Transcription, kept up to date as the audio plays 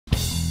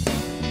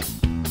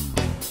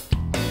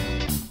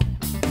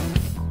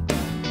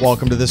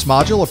Welcome to this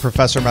module of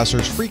Professor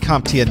Messer's free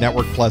CompTIA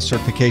Network Plus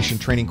certification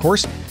training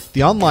course,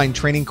 the online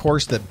training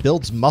course that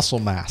builds muscle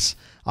mass.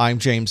 I'm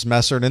James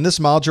Messer, and in this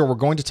module, we're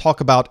going to talk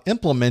about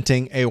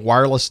implementing a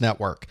wireless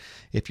network.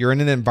 If you're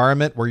in an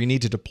environment where you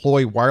need to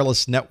deploy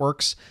wireless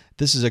networks,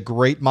 this is a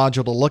great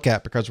module to look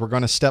at because we're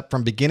going to step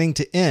from beginning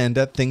to end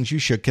at things you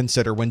should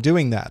consider when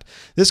doing that.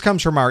 This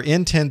comes from our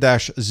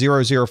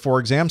N10-004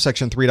 exam,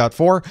 section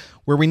 3.4,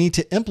 where we need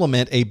to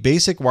implement a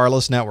basic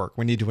wireless network.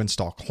 We need to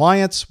install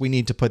clients. We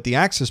need to put the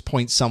access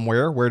point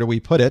somewhere. Where do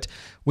we put it?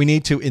 We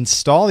need to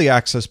install the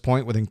access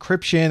point with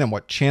encryption and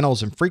what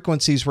channels and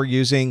frequencies we're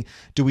using.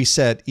 Do we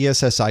set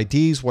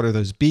SSIDs? What are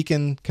those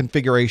beacon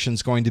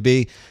configurations going to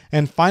be?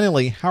 And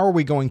finally, how are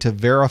we going to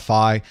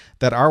verify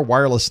that our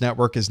wireless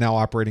network is now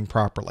operating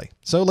properly?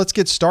 So let's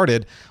get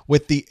started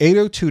with the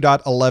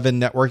 802.11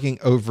 networking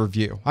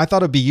overview. I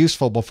thought it'd be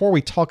useful before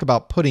we talk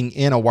about putting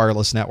in a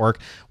wireless network.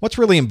 What's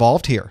really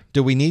involved here?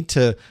 Do we need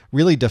to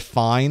really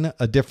define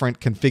different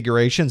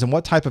configurations, and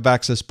what type of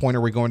access point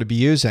are we going to be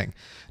using?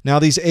 Now,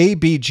 these A,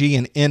 B, G,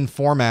 and N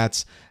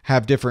formats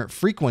have different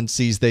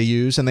frequencies they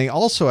use, and they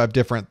also have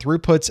different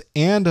throughputs,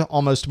 and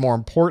almost more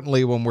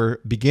importantly, when we're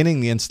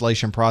beginning the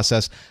installation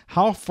process,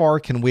 how far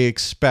can we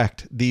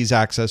expect these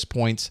access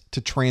points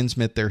to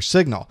transmit their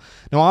signal?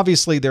 Now,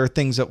 obviously, there are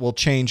things that will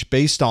change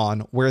based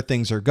on where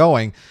things are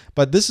going,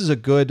 but this is a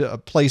good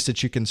place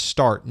that you can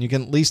start. You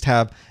can at least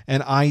have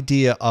an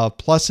idea of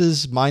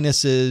pluses,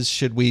 minuses.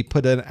 Should we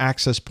put an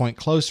access point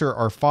closer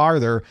or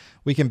farther?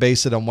 We can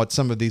base it on what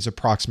some of these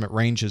approximate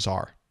ranges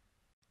are.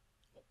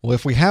 Well,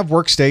 if we have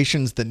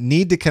workstations that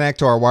need to connect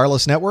to our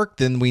wireless network,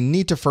 then we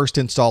need to first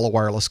install a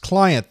wireless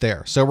client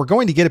there. So we're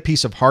going to get a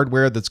piece of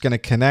hardware that's going to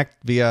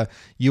connect via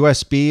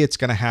USB. It's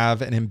going to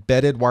have an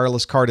embedded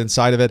wireless card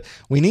inside of it.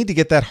 We need to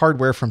get that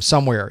hardware from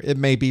somewhere. It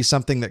may be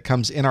something that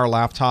comes in our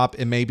laptop.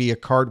 It may be a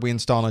card we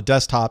install on a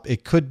desktop.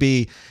 It could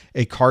be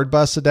a card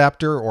bus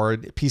adapter or a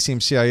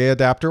PCMCIA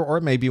adapter, or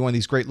it may be one of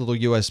these great little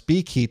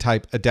USB key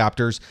type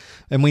adapters.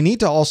 And we need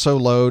to also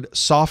load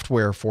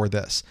software for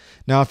this.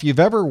 Now, if you've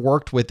ever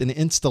worked with an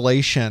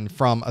installation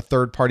from a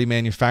third-party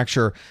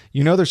manufacturer,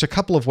 you know there's a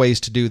couple of ways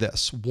to do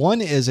this.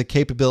 One is a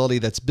capability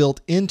that's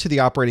built into the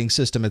operating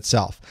system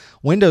itself.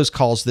 Windows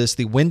calls this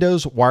the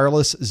Windows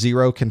Wireless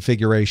Zero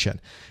configuration.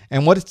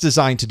 And what it's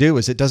designed to do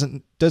is it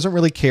doesn't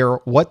really care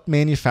what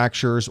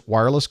manufacturer's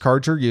wireless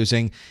cards you're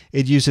using.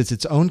 It uses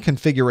its own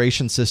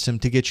configuration system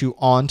to get you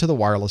onto the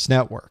wireless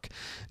network.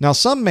 Now,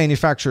 some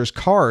manufacturers'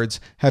 cards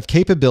have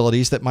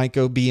capabilities that might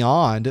go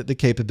beyond the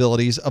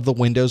capabilities of the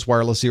Windows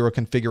Wireless Zero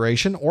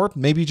configuration, or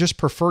maybe you just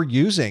prefer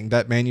using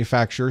that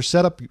manufacturer's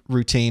setup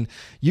routine.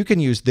 You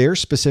can use their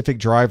specific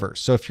drivers.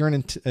 So if you're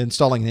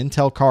installing an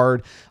Intel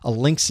card, a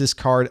Linksys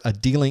card, a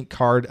D-Link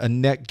card, a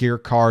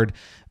Netgear card,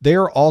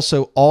 they're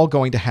also all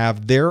going to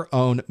have their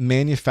own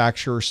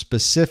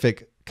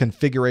manufacturer-specific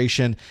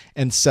configuration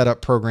and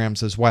setup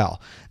programs as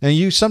well. Now,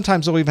 you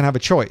sometimes will even have a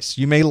choice.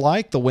 You may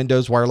like the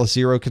Windows Wireless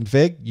Zero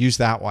config, use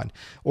that one.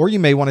 Or you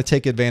may want to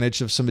take advantage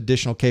of some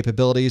additional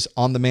capabilities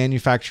on the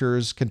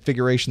manufacturer's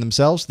configuration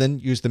themselves, then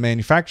use the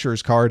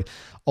manufacturer's card.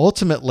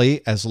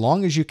 Ultimately, as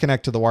long as you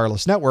connect to the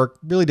wireless network,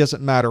 really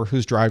doesn't matter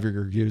whose driver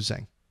you're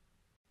using.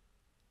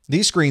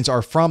 These screens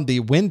are from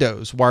the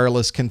Windows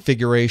wireless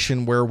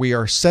configuration, where we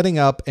are setting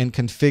up and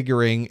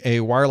configuring a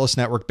wireless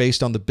network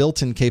based on the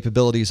built-in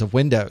capabilities of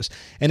Windows.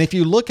 And if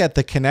you look at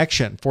the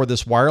connection for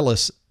this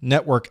wireless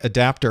network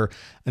adapter,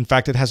 in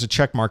fact, it has a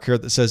check mark here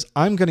that says,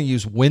 I'm going to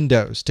use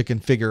Windows to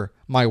configure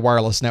my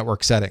wireless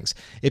network settings.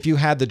 If you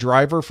had the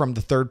driver from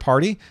the third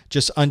party,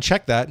 just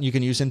uncheck that and you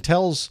can use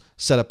Intel's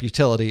setup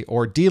utility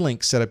or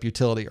D-Link setup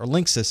utility or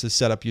Linksys'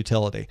 setup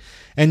utility.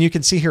 And you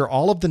can see here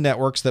all of the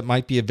networks that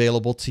might be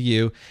available to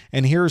you.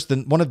 And here's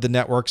one of the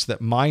networks that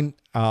my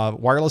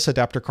wireless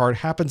adapter card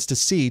happens to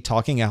see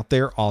talking out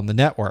there on the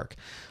network.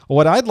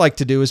 What I'd like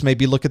to do is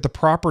maybe look at the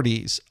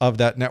properties of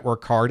that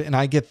network card, and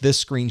I get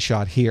this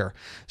screenshot here.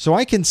 So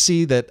I can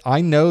see that I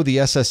know the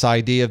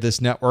SSID of this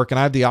network, and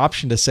I have the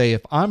option to say,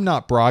 if I'm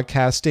not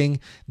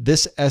broadcasting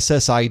this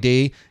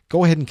SSID,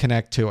 go ahead and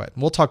connect to it.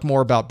 We'll talk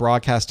more about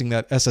broadcasting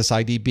that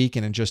SSID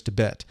beacon in just a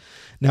bit.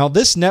 Now,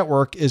 this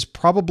network is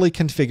probably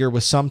configured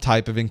with some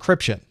type of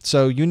encryption.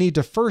 So you need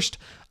to first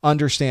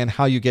understand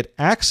how you get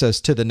access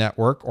to the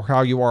network, or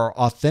how you are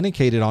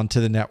authenticated onto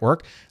the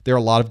network. There are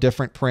a lot of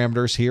different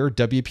parameters here,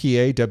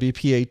 WPA,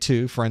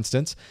 WPA2, for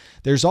instance.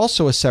 There's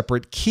also a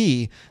separate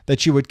key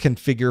that you would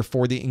configure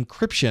for the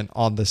encryption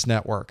on this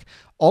network.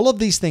 All of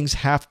these things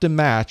have to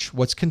match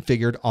what's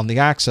configured on the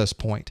access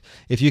point.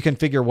 If you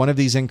configure one of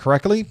these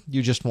incorrectly,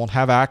 you just won't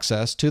have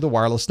access to the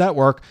wireless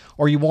network,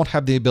 or you won't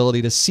have the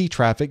ability to see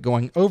traffic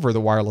going over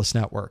the wireless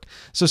network.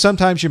 So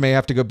sometimes you may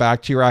have to go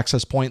back to your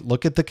access point,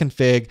 look at the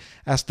config,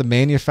 ask the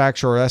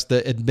manufacturer, ask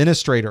the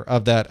administrator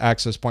of that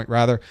access point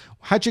rather,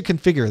 how'd you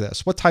configure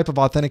this? What type of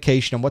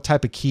authentication and what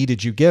type of key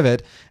did you give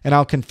it? And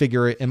I'll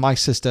configure it in my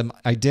system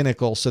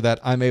identical so that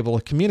I'm able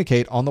to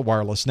communicate on the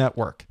wireless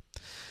network.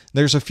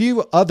 There's a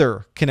few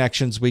other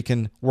connections we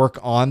can work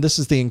on. This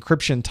is the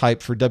encryption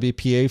type for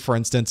WPA, for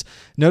instance.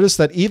 Notice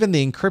that even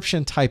the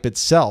encryption type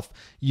itself,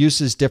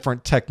 uses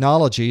different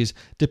technologies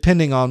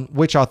depending on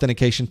which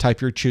authentication type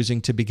you're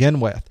choosing to begin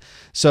with.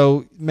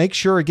 So make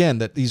sure again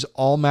that these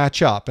all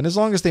match up, and as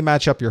long as they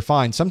match up, you're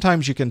fine.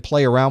 Sometimes you can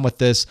play around with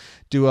this,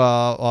 do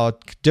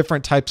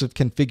different types of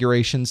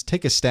configurations,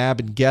 take a stab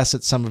and guess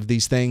at some of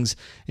these things,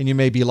 and you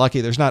may be lucky.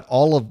 There's not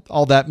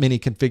all that many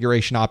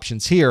configuration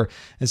options here,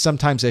 and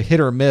sometimes a hit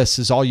or miss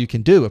is all you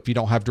can do if you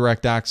don't have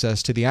direct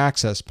access to the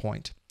access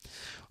point.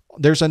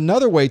 There's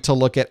another way to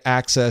look at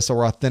access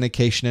or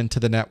authentication into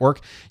the network.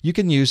 You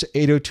can use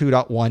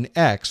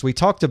 802.1x. We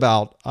talked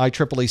about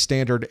IEEE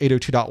standard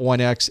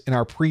 802.1x in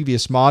our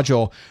previous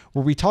module,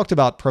 where we talked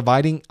about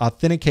providing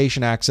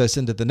authentication access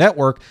into the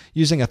network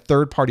using a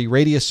third-party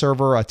radius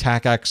server, a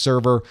TACACS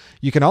server.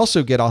 You can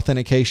also get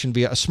authentication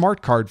via a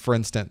smart card, for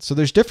instance. So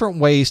there's different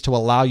ways to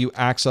allow you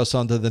access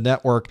onto the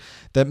network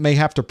that may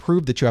have to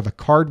prove that you have a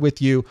card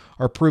with you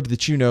or prove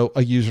that you know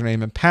a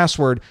username and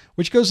password,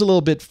 which goes a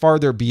little bit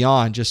farther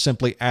beyond just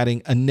simply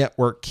adding a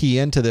network key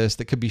into this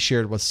that could be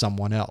shared with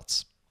someone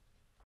else.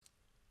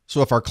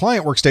 So if our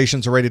client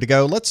workstations are ready to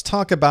go, let's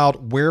talk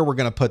about where we're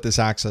going to put this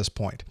access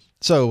point.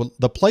 So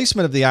the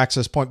placement of the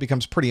access point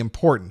becomes pretty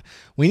important.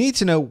 We need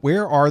to know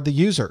where are the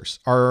users,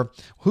 or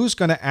who's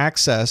going to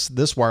access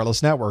this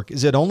wireless network.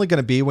 Is it only going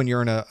to be when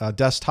you're in a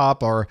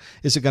desktop, or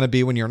is it going to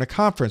be when you're in a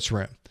conference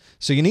room?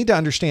 So you need to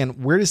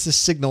understand, where does the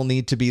signal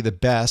need to be the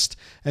best,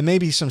 and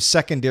maybe some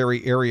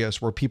secondary areas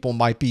where people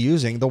might be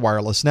using the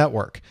wireless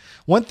network.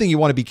 One thing you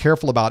want to be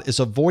careful about is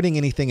avoiding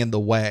anything in the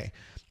way.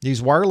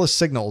 These wireless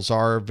signals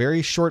are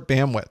very short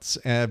bandwidths,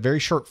 very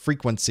short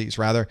frequencies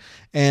rather,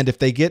 and if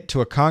they get to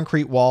a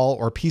concrete wall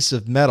or piece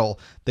of metal,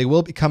 they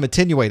will become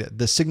attenuated.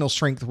 The signal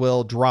strength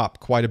will drop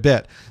quite a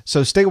bit.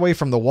 So stay away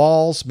from the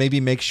walls. Maybe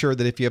make sure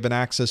that if you have an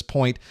access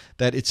point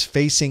that it's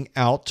facing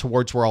out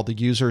towards where all the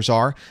users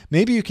are.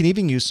 Maybe you can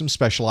even use some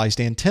specialized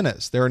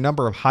antennas. There are a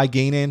number of high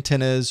gain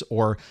antennas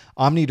or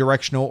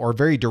omnidirectional or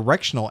very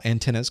directional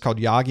antennas called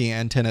Yagi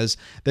antennas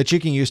that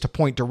you can use to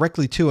point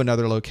directly to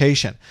another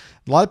location.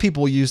 A lot of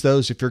people use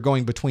those if you're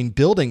going between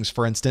buildings,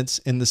 for instance,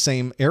 in the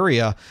same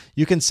area.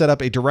 You can set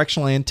up a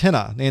directional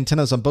antenna. The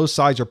antennas on both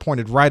sides are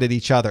pointed right at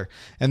each other,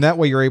 and that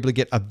way you're able to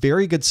get a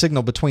very good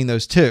signal between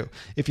those two.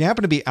 If you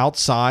happen to be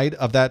outside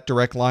of that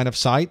direct line of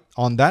sight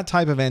on that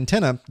type of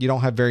antenna, you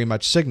don't have very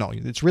much signal.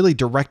 It's really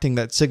directing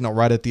that signal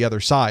right at the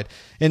other side,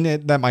 and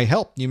that might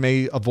help. You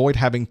may avoid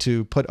having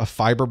to put a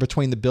fiber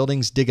between the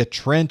buildings, dig a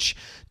trench,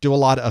 do a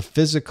lot of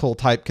physical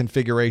type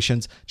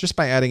configurations just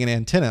by adding an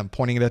antenna and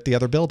pointing it at the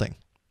other building.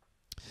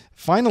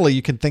 Finally,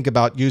 you can think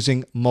about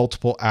using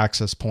multiple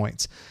access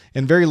points.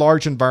 In very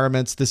large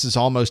environments, this is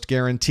almost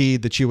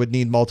guaranteed that you would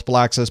need multiple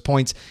access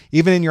points,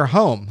 even in your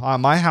home.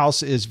 My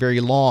house is very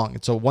long.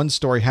 It's a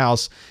one-story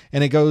house,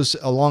 and it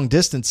goes long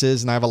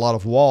distances, and I have a lot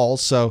of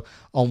walls. So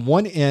on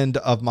one end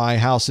of my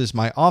house is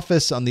my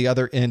office, on the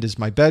other end is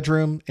my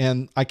bedroom,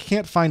 and I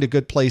can't find a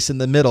good place in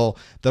the middle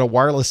that a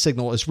wireless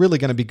signal is really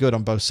going to be good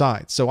on both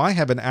sides. So I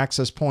have an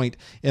access point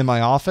in my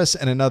office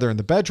and another in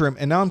the bedroom,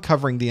 and now I'm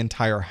covering the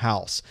entire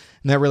house.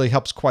 And that really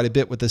helps quite a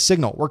bit with the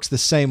signal. It works the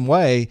same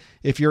way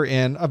if you're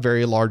in a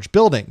very large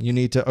building. You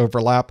need to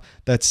overlap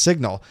that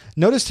signal.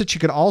 Notice that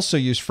you can also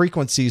use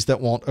frequencies that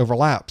won't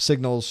overlap.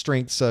 Signal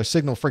strengths,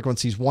 signal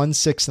frequencies 1,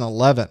 6, and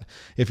 11.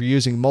 If you're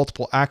using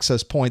multiple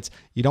access points,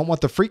 you don't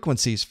want the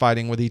frequencies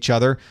fighting with each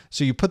other,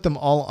 so you put them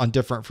all on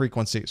different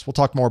frequencies. We'll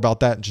talk more about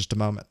that in just a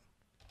moment.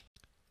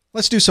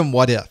 Let's do some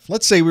what if.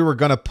 Let's say we were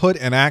going to put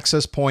an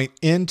access point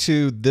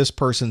into this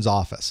person's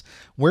office.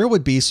 Where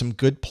would be some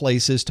good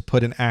places to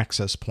put an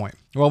access point?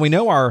 Well, we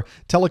know our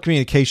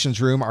telecommunications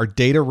room, our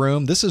data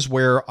room, this is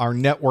where our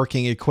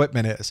networking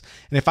equipment is.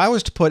 And if I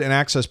was to put an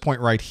access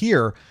point right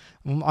here,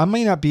 I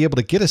may not be able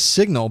to get a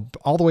signal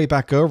all the way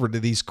back over to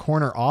these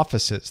corner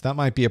offices. That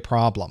might be a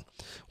problem.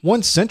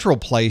 One central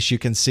place you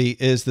can see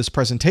is this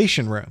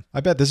presentation room.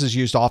 I bet this is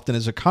used often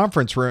as a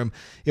conference room.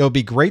 It would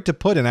be great to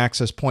put an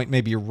access point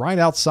maybe right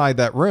outside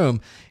that room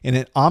in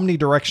an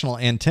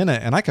omnidirectional antenna,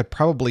 and I could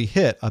probably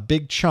hit a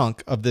big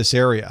chunk of this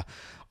area.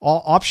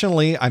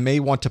 Optionally, I may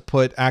want to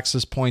put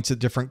access points at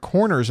different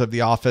corners of the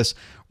office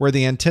where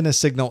the antenna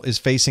signal is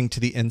facing to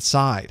the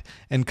inside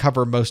and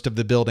cover most of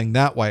the building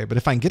that way. But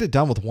if I can get it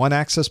done with one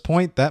access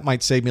point, that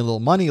might save me a little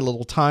money, a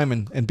little time,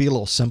 and be a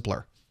little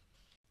simpler.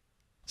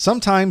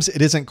 Sometimes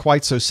it isn't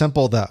quite so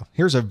simple though.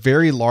 Here's a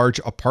very large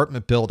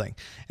apartment building,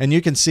 and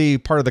you can see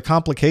part of the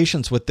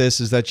complications with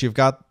this is that you've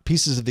got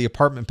pieces of the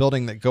apartment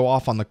building that go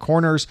off on the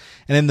corners,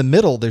 and in the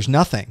middle there's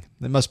nothing.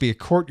 There must be a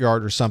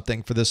courtyard or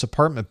something for this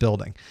apartment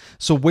building.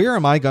 So where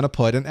am I going to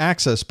put an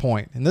access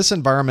point? In this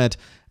environment,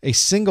 a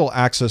single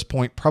access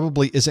point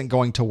probably isn't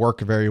going to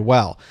work very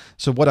well.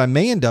 So what I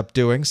may end up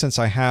doing, since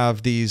I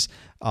have these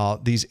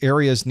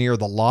areas near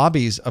the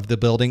lobbies of the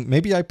building,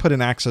 maybe I put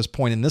an access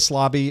point in this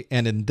lobby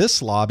and in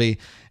this lobby,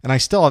 and I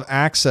still have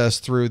access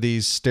through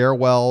these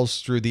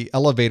stairwells, through the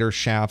elevator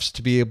shafts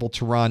to be able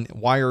to run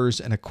wires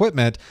and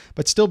equipment,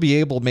 but still be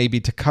able maybe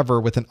to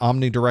cover with an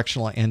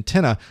omnidirectional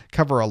antenna,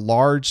 cover a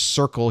large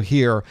circle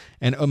here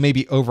and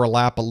maybe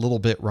overlap a little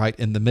bit right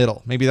in the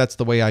middle. Maybe that's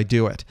the way I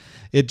do it.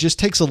 It just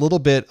takes a little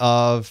bit bit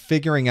of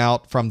figuring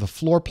out from the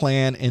floor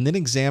plan and then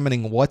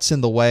examining what's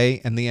in the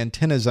way and the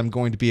antennas I'm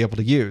going to be able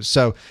to use.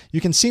 So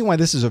you can see why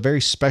this is a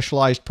very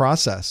specialized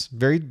process.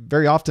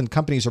 Very often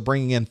companies are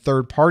bringing in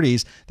third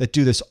parties that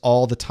do this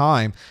all the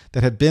time,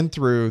 that have been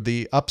through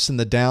the ups and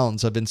the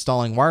downs of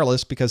installing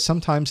wireless, because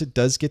sometimes it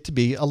does get to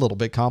be a little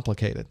bit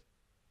complicated.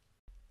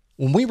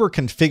 When we were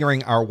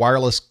configuring our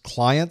wireless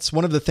clients,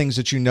 one of the things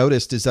that you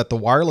noticed is that the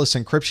wireless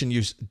encryption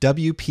used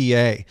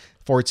WPA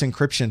for its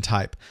encryption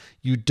type.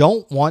 You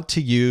don't want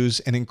to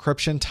use an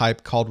encryption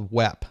type called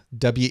WEP,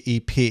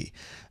 W-E-P.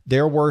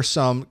 There were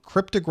some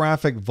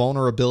cryptographic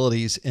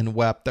vulnerabilities in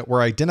WEP that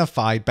were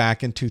identified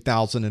back in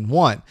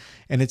 2001,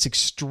 and it's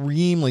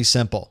extremely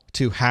simple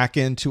to hack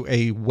into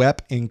a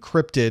WEP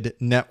encrypted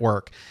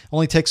network. It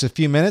only takes a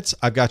few minutes.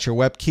 I've got your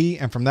WEP key,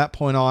 and from that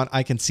point on,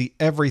 I can see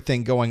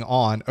everything going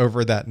on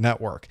over that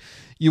network.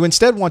 You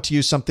instead want to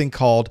use something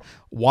called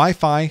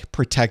Wi-Fi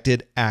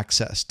Protected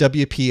Access,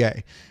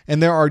 WPA.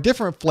 And there are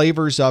different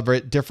flavors of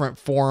it, different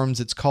forms.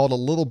 It's called a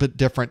little bit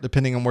different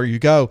depending on where you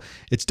go.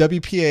 It's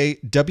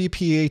WPA,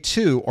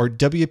 WPA2, or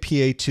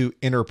WPA2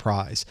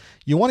 Enterprise.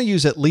 You want to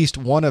use at least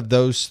one of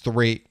those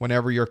three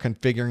whenever you're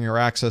configuring your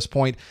access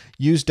point.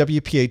 Use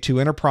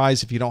WPA2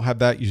 Enterprise. If you don't have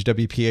that, use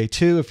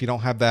WPA2. If you don't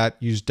have that,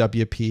 use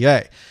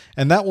WPA.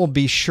 And that will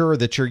be sure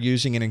that you're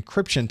using an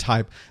encryption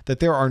type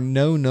that there are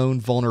no known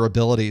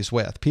vulnerabilities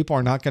with. People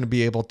are not going to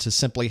be able to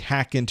simply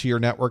hack into your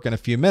network in a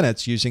few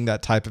minutes using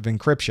that type of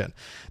encryption.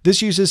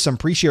 This uses some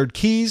pre-shared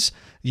keys.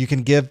 You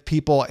can give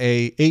people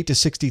a 8 to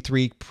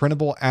 63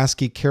 printable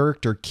ASCII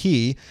character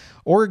key,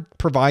 or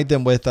provide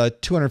them with a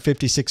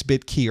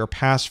 256-bit key or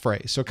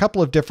passphrase. So a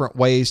couple of different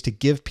ways to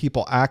give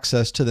people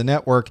access to the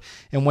network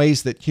in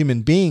ways that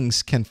human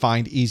beings can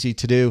find easy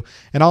to do,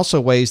 and also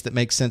ways that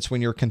make sense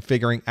when you're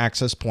configuring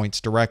access points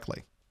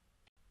directly.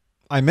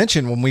 I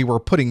mentioned when we were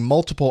putting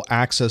multiple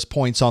access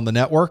points on the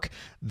network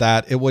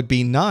that it would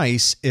be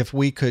nice if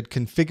we could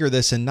configure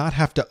this and not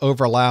have to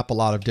overlap a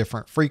lot of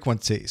different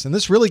frequencies. And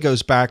this really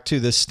goes back to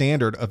the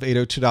standard of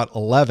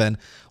 802.11.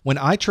 When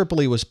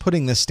IEEE was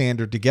putting this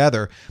standard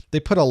together, they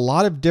put a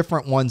lot of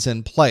different ones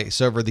in place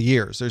over the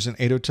years. There's an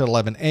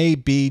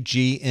 802.11a, B,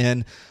 G,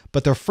 N,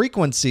 but the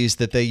frequencies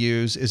that they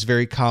use is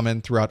very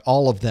common throughout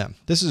all of them.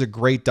 This is a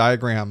great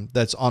diagram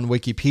that's on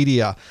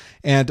Wikipedia,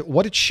 and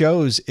what it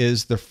shows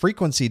is the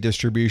frequency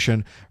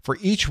distribution for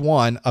each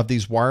one of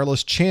these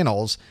wireless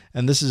channels,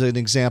 and this is an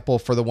example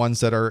for the ones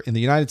that are in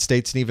the United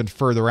States and even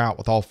further out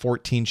with all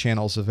 14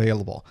 channels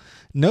available.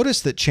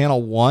 Notice that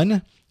channel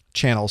 1,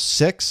 channel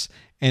 6,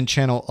 and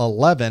channel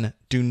 11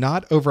 do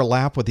not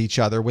overlap with each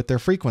other with their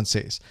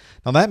frequencies.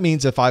 Now that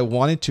means if I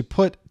wanted to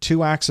put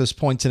two access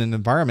points in an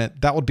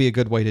environment, that would be a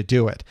good way to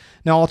do it.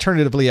 Now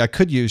alternatively, I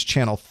could use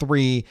channel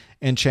 3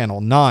 and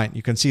channel 9.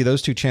 You can see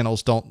those two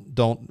channels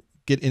don't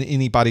get in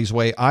anybody's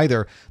way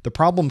either. The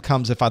problem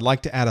comes if I'd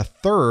like to add a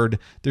third,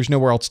 there's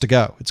nowhere else to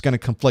go. It's going to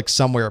conflict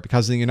somewhere,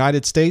 because in the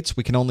United States,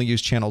 we can only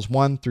use channels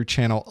 1 through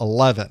channel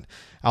 11.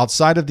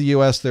 Outside of the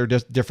US, there are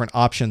different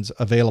options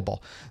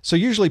available. So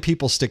usually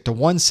people stick to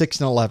 1, 6,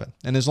 and 11.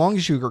 And as long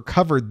as you are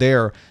covered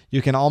there,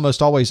 you can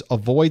almost always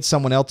avoid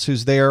someone else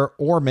who's there,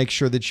 or make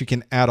sure that you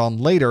can add on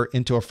later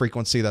into a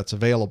frequency that's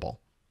available.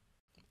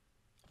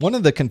 One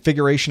of the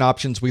configuration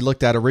options we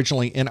looked at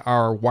originally in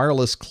our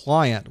wireless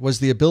client was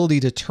the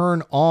ability to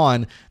turn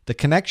on the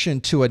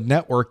connection to a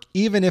network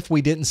even if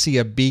we didn't see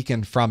a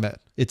beacon from it.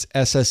 It's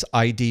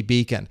SSID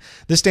Beacon.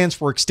 This stands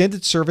for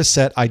Extended Service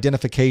Set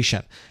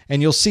Identification,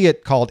 and you'll see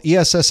it called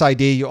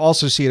ESSID. You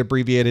also see it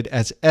abbreviated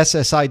as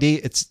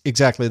SSID. It's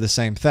exactly the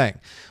same thing.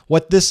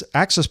 What this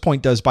access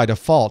point does by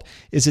default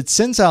is it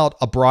sends out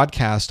a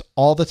broadcast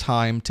all the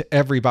time to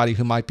everybody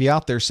who might be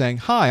out there saying,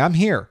 "Hi, I'm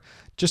here.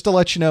 Just to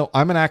let you know,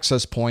 I'm an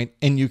access point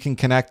and you can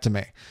connect to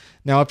me."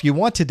 Now, if you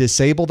want to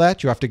disable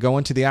that, you have to go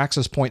into the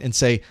access point and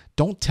say,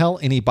 don't tell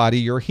anybody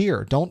you're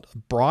here. Don't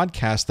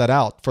broadcast that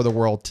out for the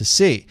world to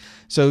see.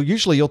 So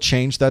usually you'll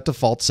change that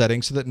default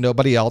setting so that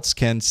nobody else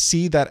can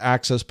see that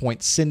access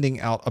point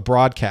sending out a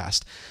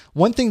broadcast.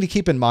 One thing to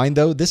keep in mind,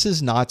 though, this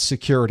is not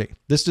security.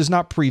 This does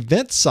not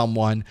prevent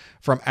someone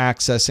from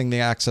accessing the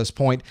access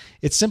point.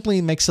 It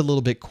simply makes it a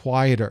little bit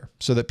quieter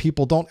so that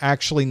people don't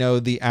actually know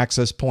the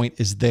access point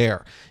is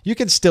there. You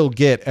can still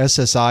get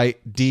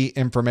SSID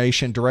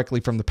information directly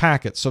from the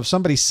packet. So if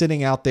somebody's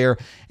sitting out there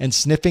and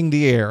sniffing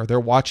the air, they're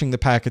watching the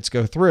packets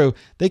go through,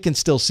 they can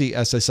still see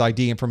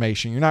SSID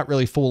information. You're not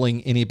really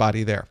fooling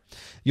anybody there.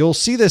 You'll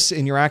see this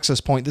in your access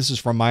point. This is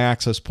from my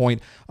access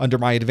point. Under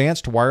my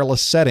advanced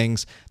wireless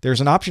settings, there's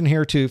an option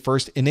here to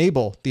first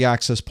enable the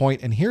access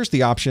point, and here's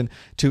the option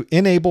to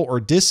enable or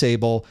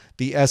disable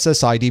the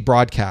SSID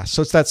broadcast.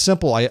 So it's that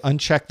simple. I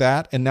uncheck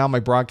that, and now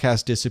my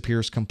broadcast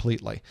disappears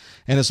completely.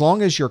 And as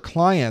long as your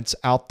clients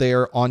out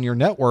there on your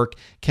network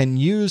can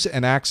use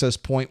an access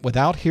point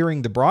without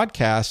hearing the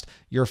broadcast,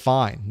 you're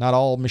fine. Not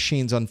all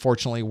machines,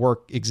 unfortunately,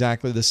 work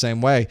exactly the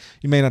same way.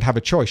 You may not have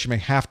a choice. You may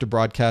have to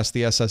broadcast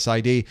the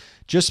SSID.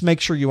 Just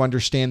make sure you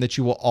understand that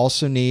you will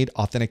also need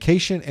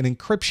authentication and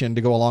encryption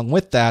to go along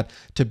with that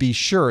to be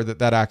sure that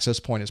that access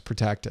point is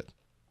protected.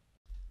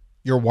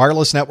 Your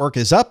wireless network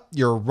is up,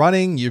 you're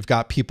running, you've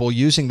got people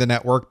using the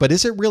network, but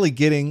is it really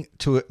getting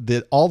to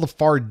all the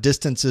far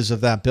distances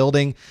of that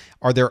building?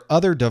 Are there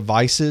other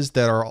devices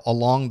that are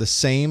along the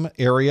same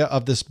area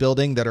of this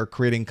building that are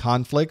creating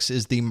conflicts?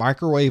 Is the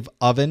microwave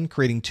oven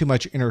creating too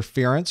much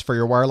interference for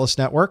your wireless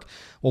network?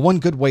 Well, one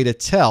good way to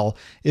tell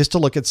is to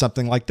look at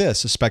something like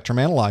this, a spectrum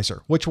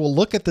analyzer, which will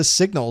look at the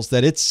signals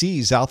that it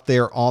sees out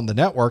there on the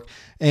network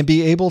and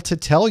be able to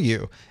tell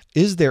you,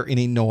 is there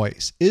any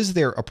noise? Is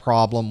there a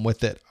problem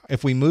with it?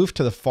 If we move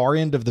to the far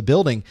end of the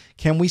building,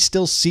 can we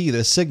still see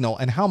this signal,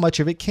 and how much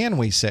of it can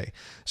we see?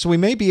 So we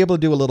may be able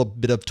to do a little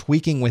bit of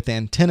tweaking with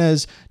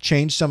antennas,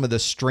 change some of the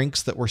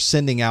strengths that we're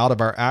sending out of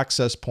our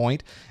access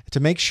point to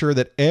make sure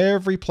that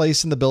every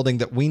place in the building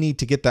that we need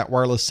to get that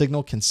wireless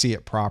signal can see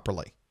it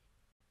properly.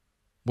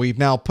 We've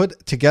now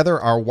put together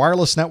our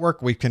wireless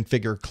network. We've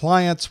configured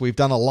clients. We've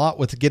done a lot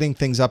with getting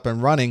things up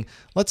and running.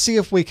 Let's see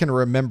if we can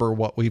remember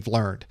what we've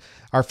learned.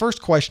 Our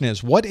first question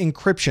is, what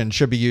encryption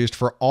should be used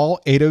for all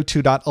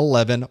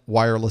 802.11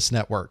 wireless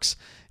networks?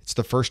 It's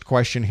the first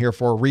question here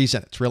for a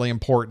reason. It's really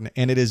important,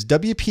 and it is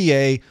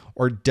WPA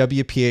or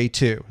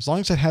WPA2. As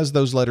long as it has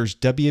those letters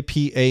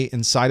WPA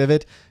inside of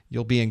it,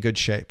 you'll be in good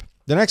shape.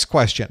 The next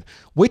question,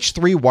 which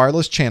 3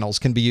 wireless channels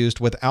can be used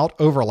without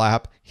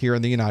overlap here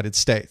in the United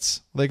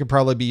States? They could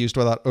probably be used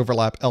without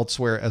overlap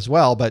elsewhere as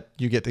well, but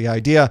you get the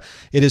idea.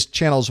 It is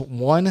channels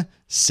 1,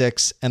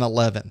 6, and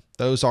 11.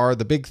 Those are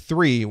the big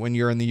 3 when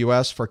you're in the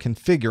US for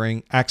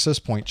configuring access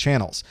point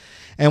channels.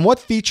 And what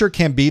feature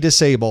can be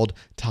disabled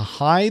to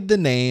hide the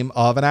name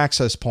of an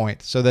access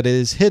point so that it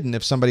is hidden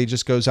if somebody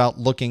just goes out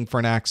looking for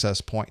an access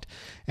point?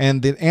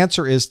 And the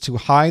answer is to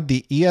hide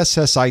the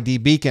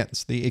SSID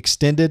beacons, the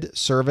Extended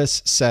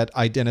Service Set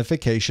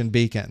Identification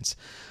beacons.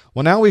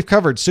 Well, now we've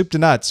covered soup to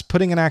nuts,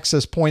 putting an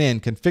access point in,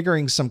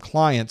 configuring some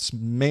clients,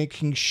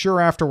 making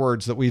sure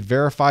afterwards that we've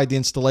verified the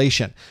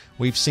installation.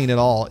 We've seen it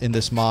all in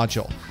this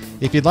module.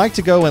 If you'd like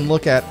to go and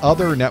look at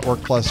other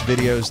Network Plus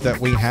videos that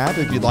we have,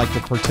 if you'd like to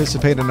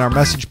participate in our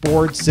message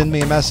board, send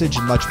me a message,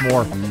 and much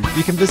more,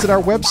 you can visit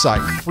our website,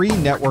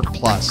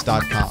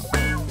 freenetworkplus.com.